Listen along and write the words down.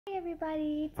Hey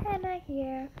everybody, Tana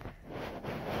here.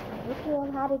 I hope you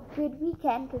all had a good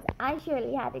weekend because I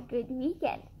surely had a good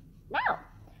weekend. Now,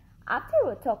 after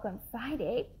our talk on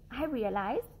Friday, I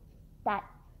realized that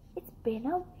it's been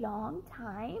a long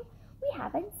time we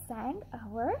haven't sang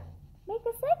our Make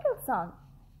a Circle song.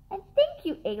 And thank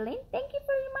you, Aileen. Thank you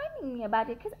for reminding me about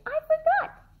it because I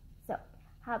forgot. So,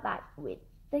 how about with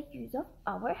the use of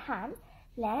our hands,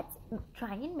 let's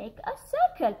try and make a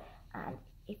circle. And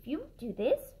if you do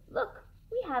this, look,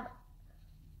 we have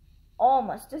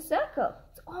almost a circle.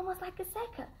 It's almost like a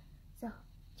circle. So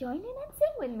join in and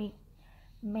sing with me.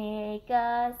 Make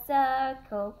a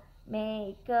circle,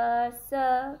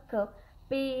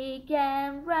 big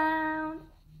and round,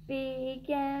 big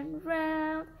and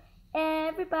round.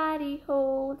 Everybody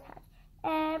hold hands,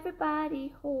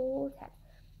 everybody hold hands.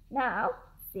 Now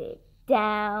sit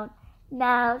down,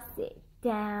 now sit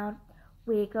down.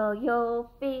 Wiggle your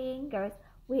fingers,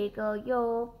 wiggle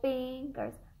your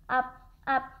fingers. Up,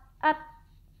 up, up,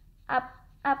 up,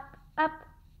 up, up.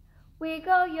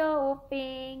 Wiggle your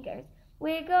fingers,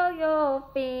 wiggle your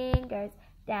fingers.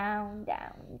 Down,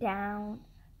 down, down,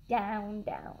 down,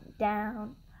 down,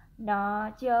 down.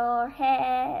 Nod your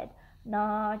head,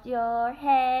 nod your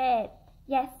head.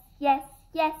 Yes, yes,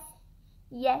 yes,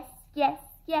 yes, yes,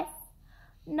 yes.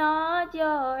 Nod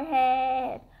your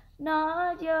head,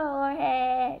 nod your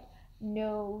head.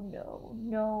 No, no,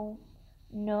 no,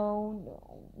 no,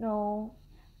 no, no.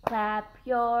 Clap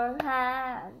your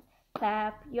hands,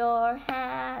 clap your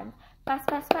hands. Fast,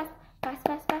 fast, fast, fast,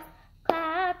 fast, fast.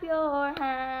 Clap your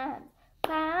hands,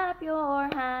 clap your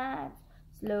hands.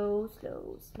 Slow,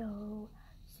 slow, slow,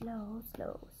 slow,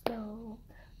 slow, slow.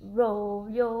 Roll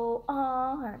your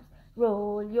arms,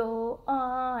 roll your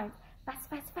arms. Fast,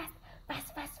 fast, fast,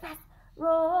 fast, fast, fast.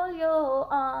 Roll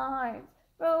your arms,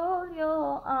 roll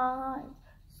your arms.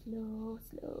 Slow,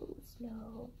 slow,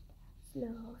 slow,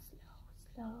 slow, slow,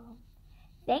 slow.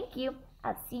 Thank you.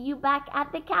 I'll see you back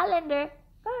at the calendar.